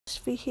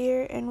Asfi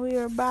here, and we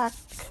are back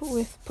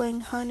with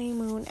playing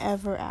Honeymoon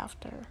Ever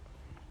After.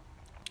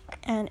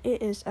 And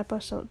it is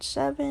episode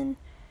 7,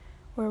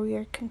 where we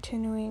are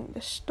continuing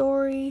the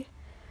story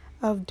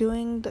of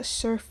doing the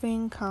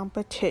surfing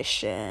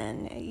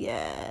competition.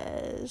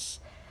 Yes.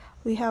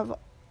 We have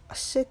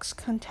 6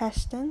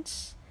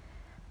 contestants.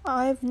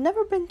 I've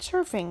never been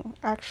surfing,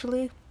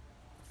 actually.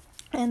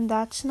 And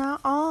that's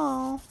not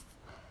all.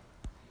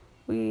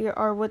 We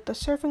are with the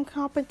surfing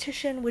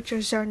competition, which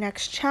is our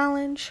next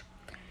challenge.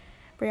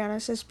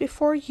 Brianna says,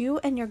 before you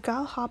and your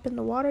gal hop in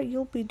the water,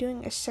 you'll be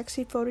doing a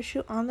sexy photo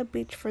shoot on the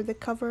beach for the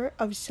cover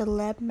of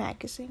Celeb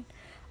magazine.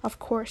 Of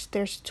course,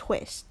 there's a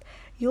twist.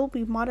 You'll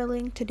be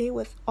modeling today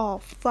with all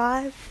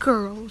 5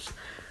 girls.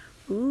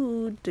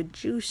 Ooh, the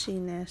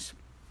juiciness.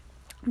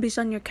 Based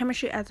on your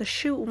chemistry at the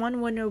shoot, one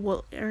winner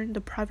will earn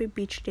the private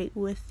beach date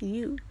with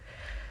you.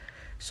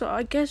 So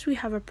I guess we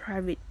have a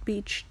private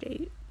beach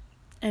date.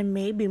 And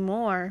maybe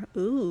more.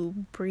 Ooh,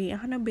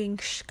 Brianna being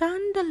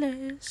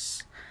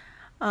scandalous.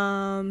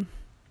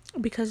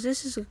 Because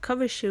this is a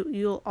cover shoot,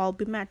 you'll all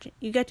be matching.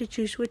 You get to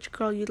choose which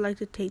girl you'd like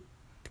to take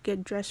to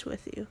get dressed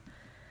with you.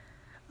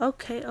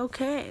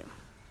 Okay.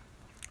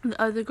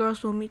 The other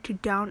girls will meet you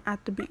down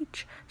at the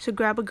beach. So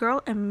grab a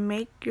girl and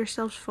make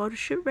yourselves photo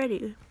shoot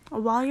ready.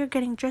 While you're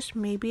getting dressed,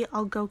 maybe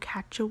I'll go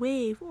catch a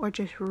wave or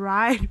just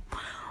ride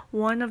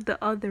one of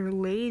the other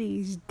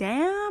ladies.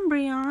 Damn,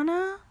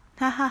 Brianna.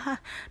 Hahaha.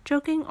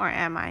 Joking, or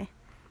am I?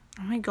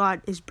 Oh my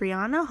god, is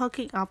Brianna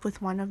hooking up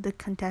with one of the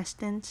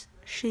contestants?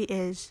 She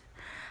is.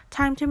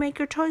 Time to make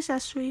your choice,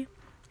 Esri.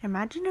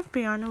 Imagine if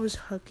Brianna was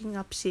hooking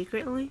up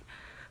secretly.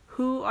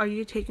 Who are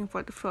you taking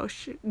for the photo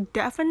shoot?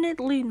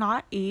 Definitely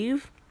not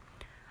Eve.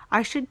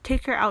 I should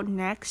take her out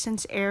next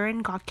since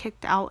Aaron got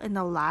kicked out in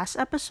the last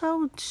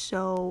episode.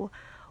 So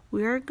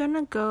we're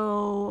gonna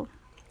go.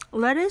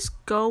 Let us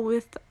go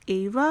with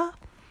Ava.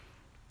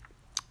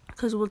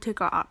 Because we'll take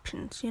our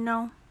options, you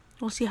know?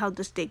 We'll see how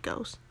this day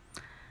goes.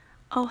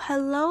 Oh,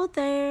 hello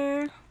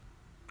there.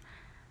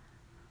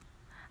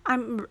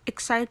 I'm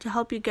excited to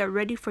help you get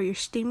ready for your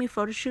steamy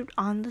photo shoot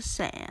on the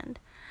sand.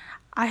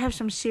 I have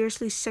some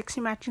seriously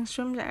sexy matching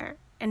swimwear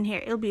in here.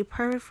 It'll be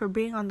perfect for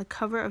being on the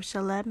cover of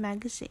Celeb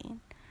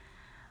magazine.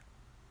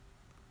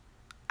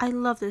 I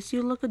love this.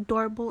 You look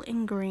adorable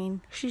in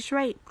green. She's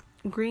right.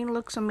 Green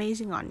looks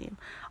amazing on you.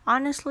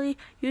 Honestly,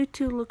 you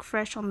two look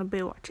fresh on the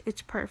Baywatch.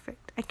 It's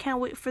perfect. I can't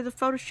wait for the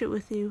photo shoot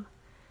with you.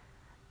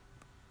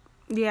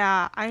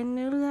 Yeah, I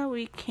knew that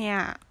we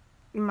can't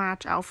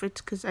match outfits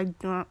because I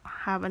don't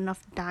have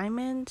enough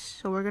diamonds,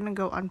 so we're gonna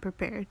go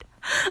unprepared.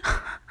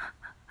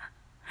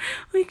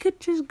 We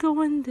could just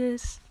go in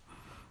this.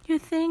 You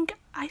think?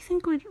 I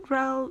think we'd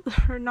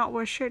rather not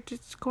wear shirts.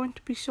 It's going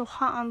to be so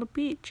hot on the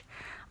beach.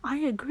 I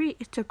agree.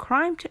 It's a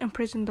crime to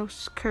imprison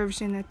those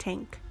curves in a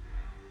tank.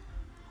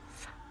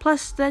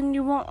 Plus, then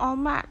you won't all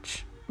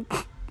match.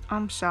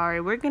 I'm sorry.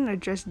 We're gonna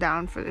dress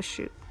down for the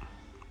shoot.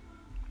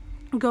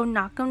 Go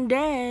knock 'em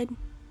dead.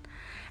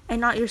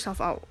 And not yourself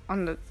out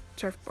on the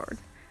surfboard.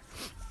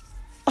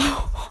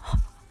 Oh,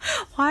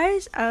 why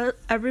is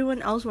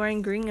everyone else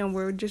wearing green and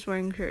we're just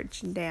wearing shirts?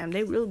 Damn,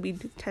 they really be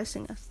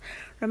testing us.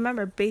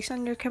 Remember, based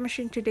on your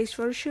chemistry in today's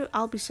photo shoot,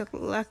 I'll be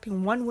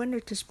selecting one winner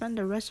to spend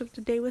the rest of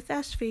the day with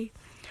Esfi.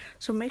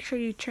 So make sure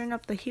you turn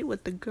up the heat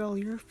with the girl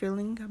you're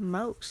feeling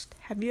most.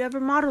 Have you ever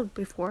modeled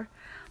before?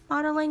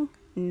 Modeling?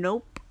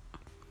 Nope.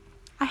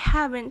 I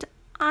haven't.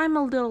 I'm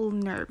a little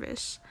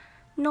nervous.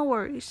 No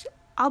worries.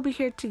 I'll be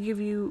here to give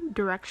you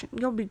direction.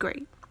 You'll be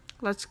great.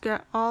 Let's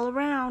get all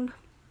around.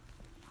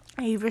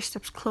 Ava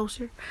steps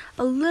closer,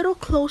 a little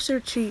closer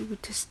to you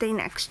to stay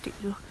next to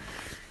you.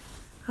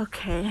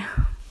 Okay.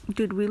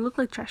 Dude, we look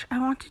like trash. I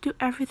want to do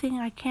everything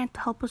I can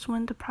to help us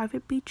win the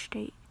private beach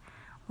date.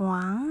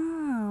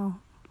 Wow.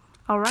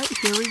 Alright,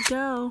 here we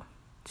go.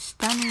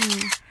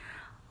 Stunning.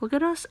 Look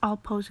at us all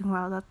posing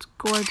well. That's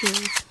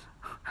gorgeous.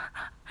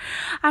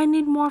 I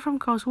need more from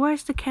girls.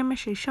 Where's the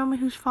chemistry? Show me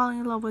who's falling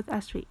in love with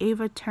Esri.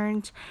 Ava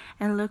turns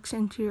and looks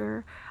into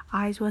your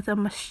eyes with a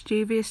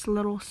mischievous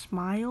little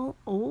smile.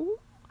 Oh.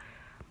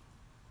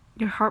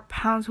 Your heart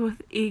pounds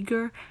with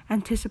eager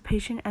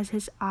anticipation as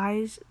his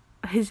eyes.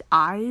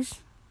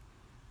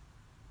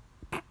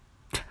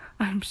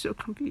 I'm so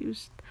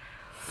confused.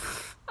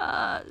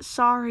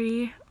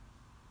 Sorry.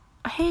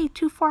 Hey,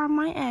 too far on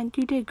my end.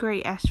 You did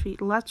great, Esri.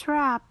 Let's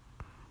wrap.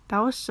 That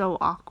was so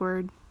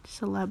awkward.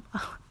 Celeb.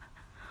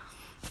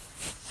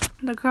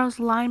 The girls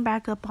line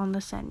back up on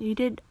the sand. You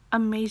did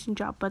amazing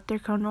job, but there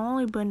can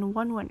only be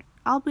one winner.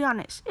 I'll be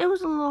honest, it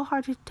was a little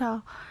hard to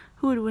tell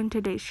who would win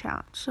today's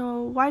challenge. So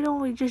why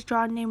don't we just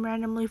draw a name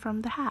randomly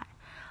from the hat?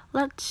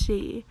 Let's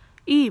see.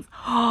 Eve.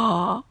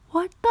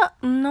 What the?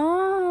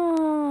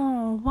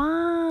 No.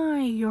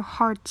 Why? Your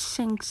heart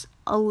sinks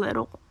a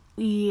little.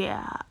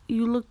 Yeah.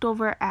 You looked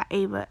over at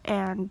Ava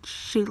and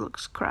she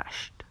looks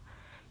crushed.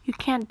 You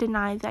can't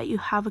deny that you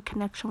have a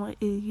connection with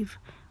Eve,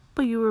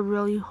 but you were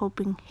really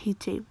hoping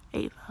he'd save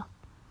Ava.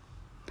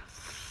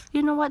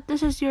 You know what?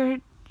 This is your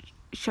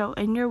show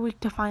and you're weak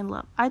to find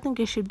love. I think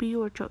it should be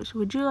your choice.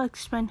 Would you like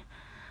to spend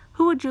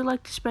Who would you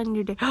like to spend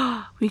your day?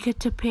 We get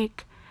to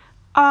pick.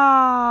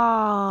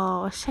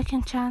 Oh, a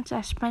second chance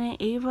at spending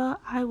Ava?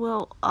 I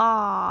will.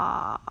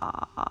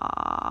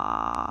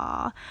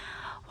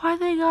 Why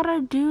they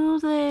gotta do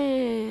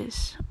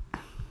this?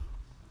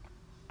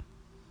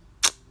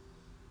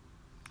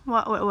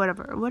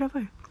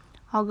 Whatever.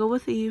 I'll go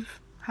with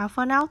Eve. Have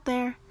fun out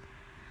there.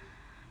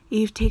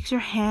 Eve takes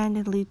your hand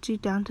and leads you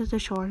down to the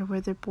shore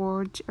where the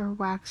boards are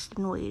waxed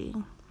and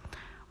waiting.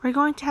 We're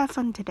going to have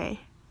fun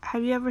today.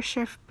 Have you ever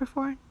surfed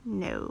before?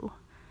 No.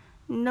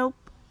 Nope.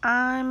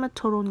 I'm a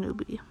total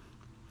newbie.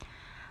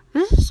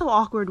 This is so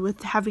awkward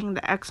with having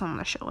the ex on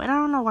the show, and I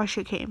don't know why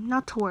she came.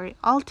 Not to worry.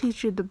 I'll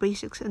teach you the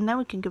basics, and then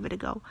we can give it a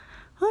go.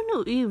 Who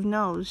knew Eve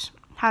knows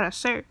how to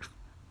surf?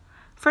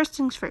 First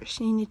things first,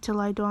 you need to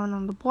lie down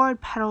on the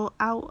board, paddle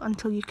out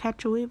until you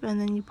catch a wave,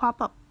 and then you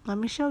pop up. Let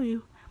me show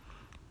you.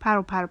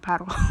 Paddle, paddle,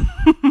 paddle.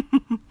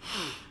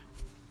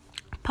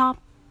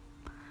 Pop.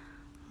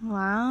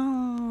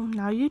 Wow.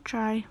 Now you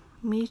try.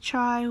 Me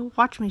try.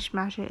 Watch me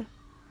smash it.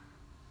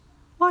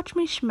 Watch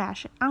me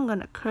smash it. I'm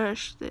gonna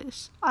crush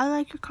this. I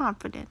like your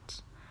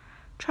confidence.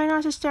 Try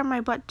not to stare at my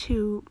butt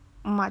too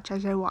much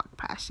as I walk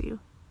past you.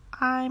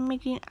 I'm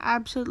making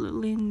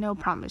absolutely no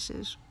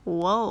promises.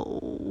 Whoa.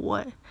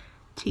 What?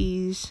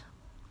 Tease.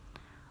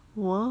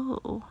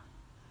 Whoa.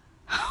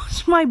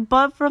 How's my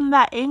butt from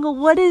that angle?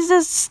 What is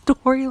this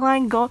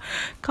storyline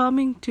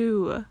coming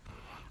to?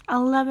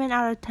 11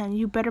 out of 10.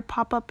 You better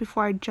pop up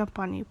before I jump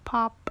on you.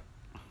 Pop.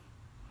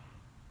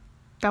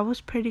 That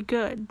was pretty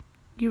good.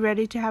 You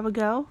ready to have a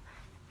go?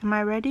 Am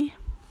I ready?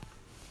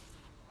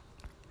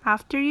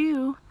 After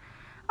you.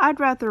 I'd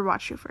rather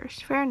watch you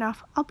first. Fair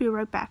enough. I'll be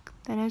right back.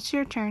 Then it's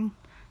your turn.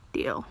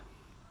 Deal.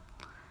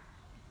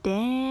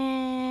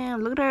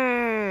 Damn, look at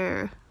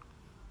her.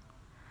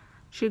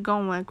 She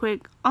going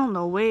quick on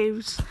the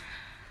waves.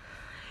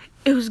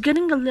 It was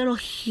getting a little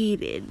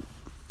heated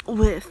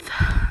with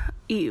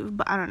Eve,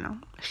 but I don't know.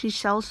 She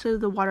sails through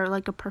the water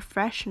like a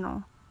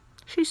professional.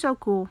 She's so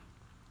cool.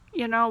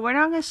 You know, we're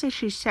not going to say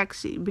she's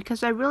sexy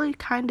because I really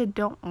kind of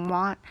don't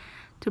want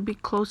to be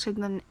closer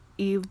than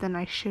Eve than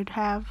I should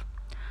have.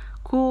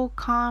 Cool,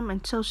 calm,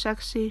 and so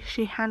sexy.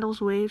 She handles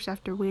waves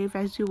after wave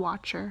as you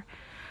watch her.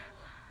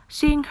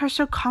 Seeing her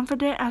so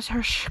confident as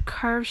her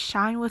curves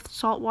shine with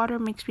salt water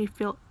makes me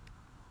feel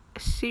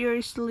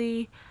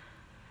seriously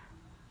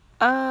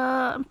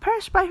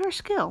impressed by her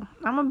skill.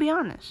 I'm going to be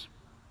honest.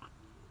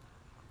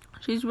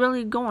 She's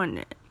really going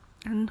it.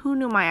 And who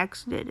knew my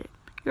ex did it?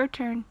 Your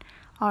turn.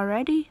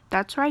 Already?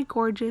 That's right,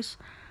 gorgeous.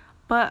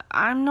 But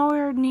I'm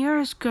nowhere near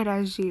as good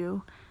as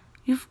you.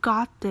 You've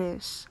got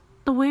this.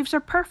 The waves are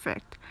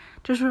perfect.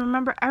 Just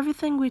remember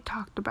everything we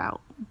talked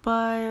about.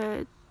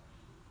 But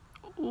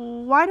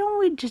why don't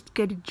we just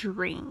get a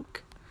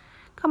drink?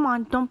 Come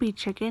on, don't be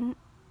chicken.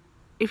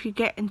 If you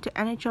get into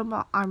any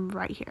trouble, I'm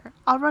right here.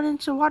 I'll run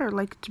into water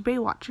like it's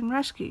Baywatch and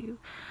rescue you.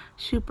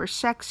 Super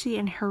sexy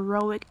and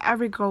heroic.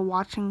 Every girl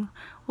watching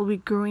will be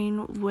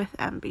green with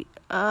envy.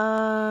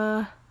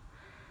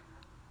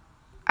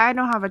 I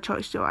don't have a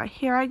choice, do I?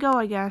 Here I go,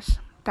 I guess.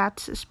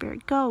 That's the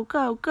spirit. Go,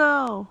 go,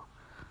 go.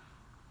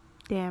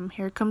 Damn,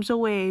 here comes a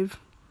wave.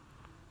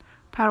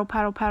 Paddle,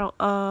 paddle, paddle.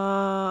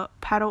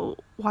 Paddle,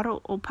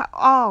 waddle, paddle.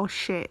 Oh,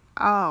 shit.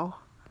 Oh.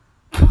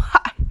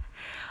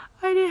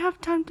 I didn't have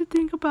time to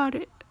think about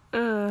it.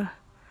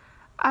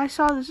 I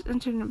saw this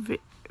internet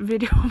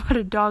video about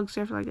a dog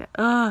surfing like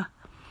that.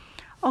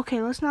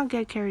 Okay, let's not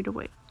get carried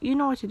away. You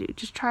know what to do.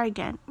 Just try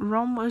again.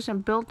 Rome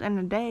wasn't built in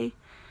a day.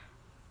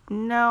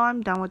 No,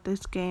 I'm done with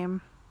this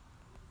game.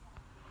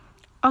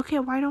 Okay,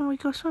 why don't we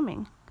go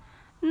swimming?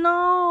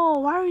 No,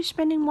 why are we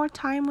spending more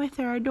time with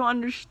her? I don't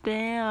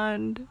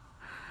understand.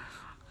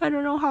 I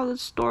don't know how the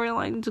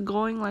storyline's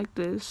going like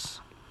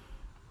this.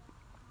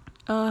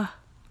 Look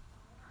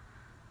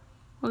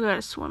at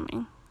us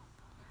swimming.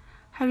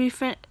 Have you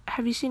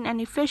seen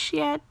any fish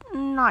yet?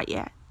 Not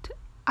yet.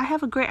 I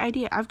have a great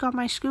idea. I've got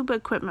my scuba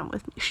equipment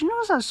with me. She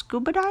knows how to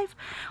scuba dive?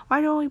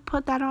 Why don't we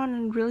put that on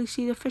and really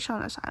see the fish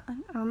on this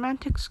island? A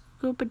romantic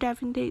scuba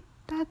diving date?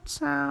 That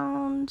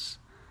sounds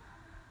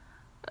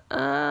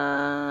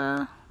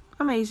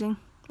amazing.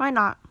 Why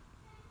not?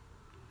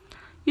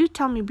 You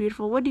tell me,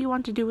 beautiful. What do you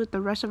want to do with the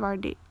rest of our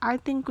date? I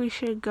think we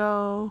should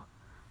go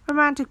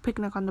romantic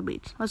picnic on the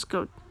beach. Let's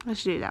go.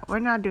 Let's do that. We're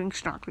not doing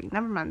snorkeling.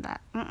 Never mind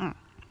that.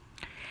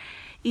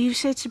 Eve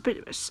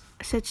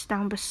sits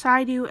down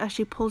beside you as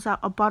she pulls out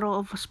a bottle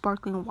of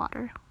sparkling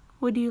water.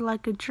 Would you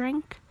like a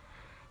drink?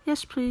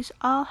 Yes, please.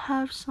 I'll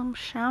have some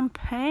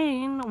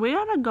champagne. We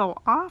gotta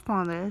go off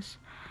on this.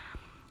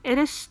 It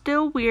is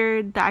still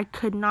weird that I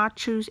could not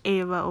choose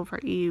Ava over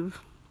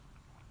Eve.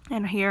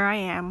 And here I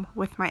am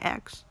with my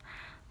ex.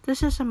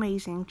 This is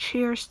amazing.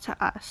 Cheers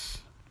to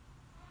us.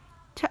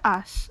 To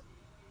us.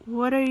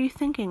 What are you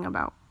thinking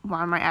about?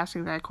 Why am I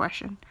asking that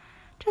question?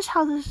 Just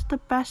how this is the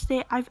best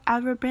day I've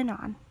ever been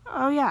on.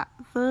 Oh yeah,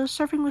 the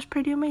surfing was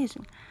pretty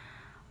amazing.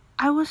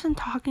 I wasn't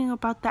talking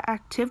about the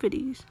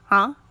activities,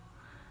 huh?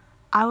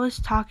 I was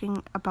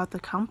talking about the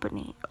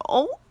company.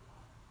 Oh!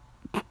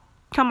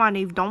 Come on,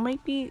 Eve, don't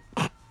make me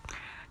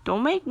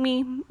Don't make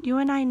me. You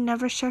and I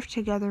never surfed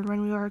together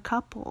when we were a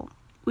couple.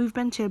 We've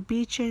been to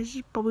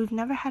beaches, but we've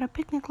never had a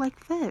picnic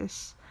like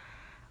this.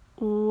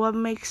 What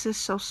makes this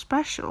so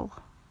special?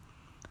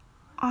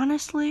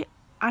 Honestly,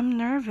 I'm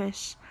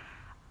nervous.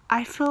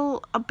 I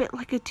feel a bit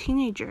like a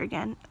teenager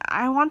again.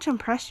 I want to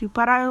impress you,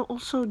 but I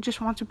also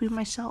just want to be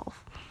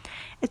myself.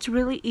 It's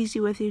really easy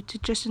with you to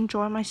just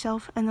enjoy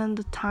myself, and then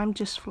the time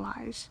just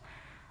flies.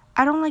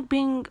 I don't like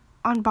being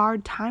on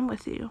borrowed time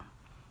with you.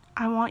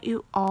 I want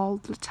you all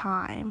the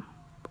time.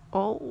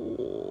 Oh,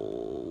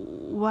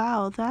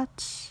 wow,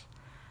 that's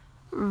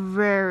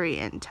very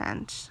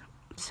intense.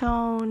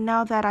 So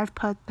now that I've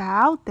put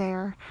that out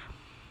there,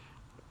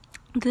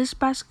 this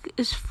basket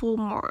is full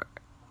more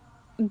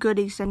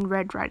goodies than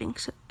Red Riding.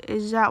 So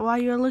is that why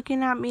you're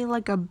looking at me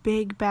like a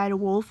big bad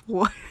wolf?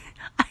 What?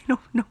 I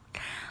don't know.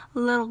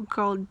 Little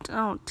girl,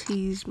 don't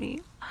tease me.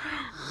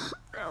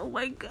 Oh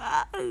my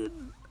god.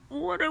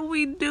 What are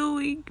we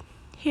doing?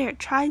 Here,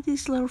 try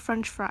these little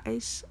french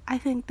fries. I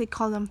think they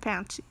call them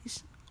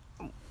fancies.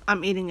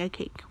 I'm eating a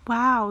cake.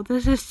 Wow,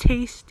 this is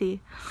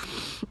tasty.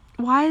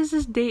 Why is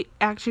this date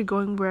actually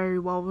going very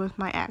well with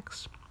my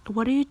ex?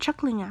 What are you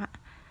chuckling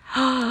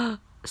at?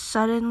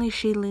 Suddenly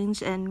she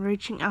leans in,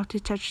 reaching out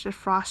to touch the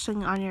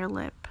frosting on your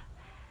lip.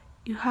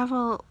 You have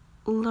a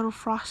little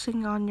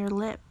frosting on your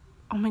lip.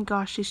 Oh my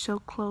gosh, she's so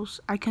close.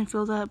 I can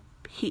feel the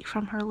heat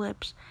from her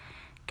lips.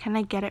 Can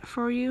I get it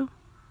for you?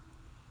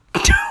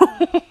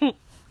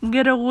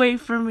 Get away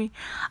from me.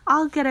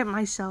 I'll get it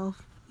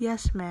myself.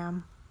 Yes,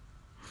 ma'am.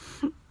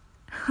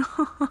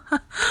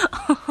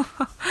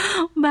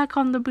 Back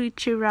on the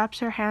beach, she wraps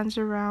her hands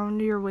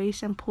around your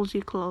waist and pulls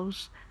you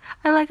close.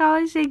 I like how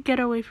I say get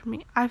away from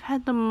me. I've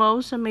had the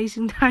most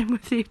amazing time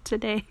with you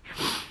today.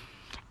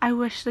 I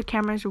wish the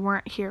cameras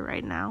weren't here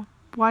right now.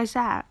 Why's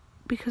that?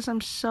 Because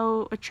I'm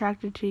so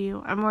attracted to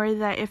you. I'm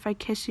worried that if I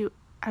kiss you,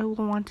 I will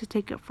want to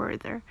take it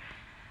further.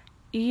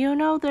 You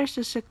know there's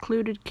a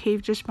secluded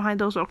cave just behind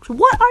those oaks.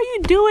 What are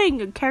you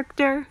doing,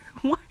 character?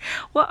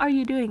 What are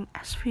you doing?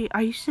 SV,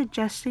 are you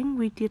suggesting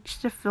we ditch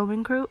the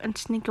filming crew and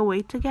sneak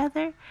away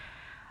together?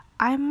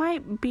 I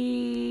might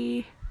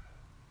be...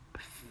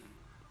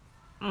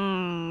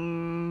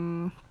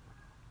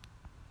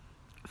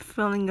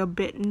 feeling a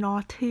bit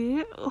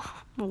naughty.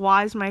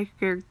 Why is my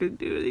character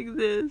doing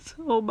this?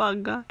 Oh my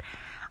god.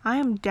 I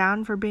am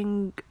down for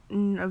being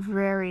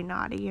very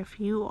naughty if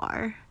you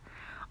are.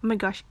 Oh my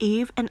gosh,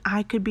 Eve and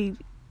I could be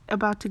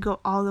about to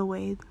go all the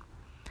way.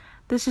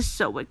 This is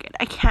so wicked.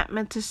 I can't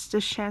miss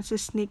this chance to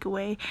sneak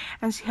away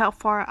and see how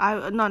far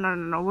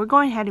No.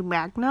 We're heading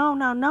back.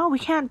 No. We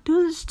can't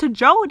do this to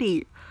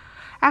Jody.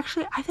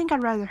 Actually, I think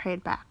I'd rather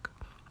head back.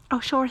 Oh,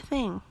 sure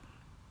thing.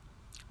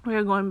 We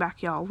are going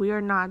back, y'all. We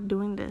are not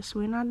doing this.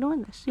 We're not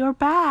doing this. You're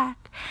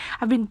back.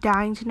 I've been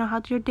dying to know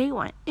how your date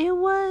went. It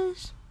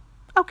was...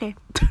 okay.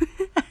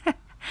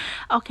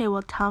 Okay,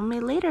 well, tell me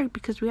later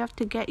because we have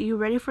to get you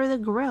ready for the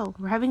grill.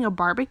 We're having a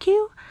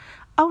barbecue?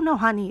 Oh, no,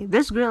 honey.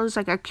 This grill is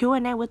like a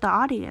Q&A with the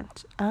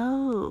audience.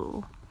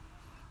 Oh.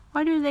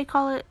 Why do they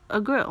call it a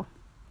grill?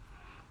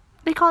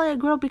 They call it a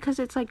grill because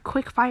it's like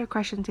quick fire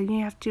questions and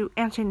you have to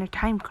answer in a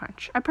time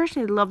crunch. I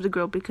personally love the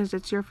grill because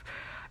it's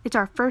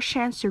our first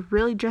chance to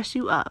really dress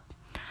you up.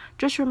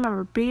 Just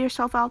remember, be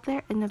yourself out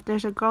there, and if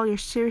there's a girl you're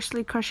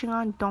seriously crushing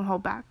on, don't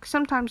hold back.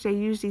 Sometimes they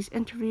use these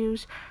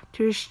interviews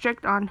to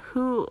restrict on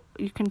who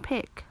you can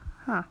pick.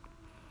 Huh.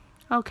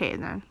 Okay,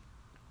 then.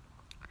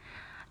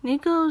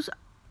 Nico's,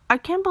 I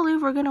can't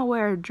believe we're gonna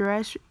wear a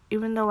dress,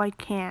 even though I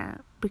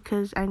can't,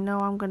 because I know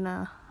I'm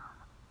gonna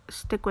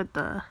stick with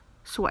the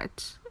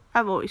sweats.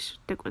 I've always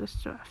stick with the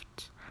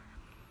sweats.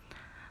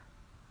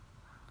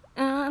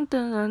 I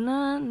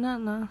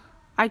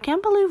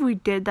can't believe we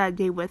did that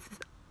day with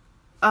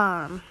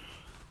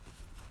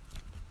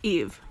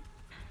Eve.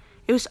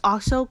 It was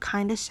also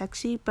kind of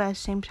sexy, but at the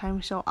same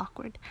time so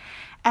awkward.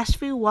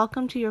 SV,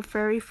 welcome to your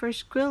very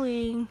first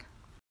grilling.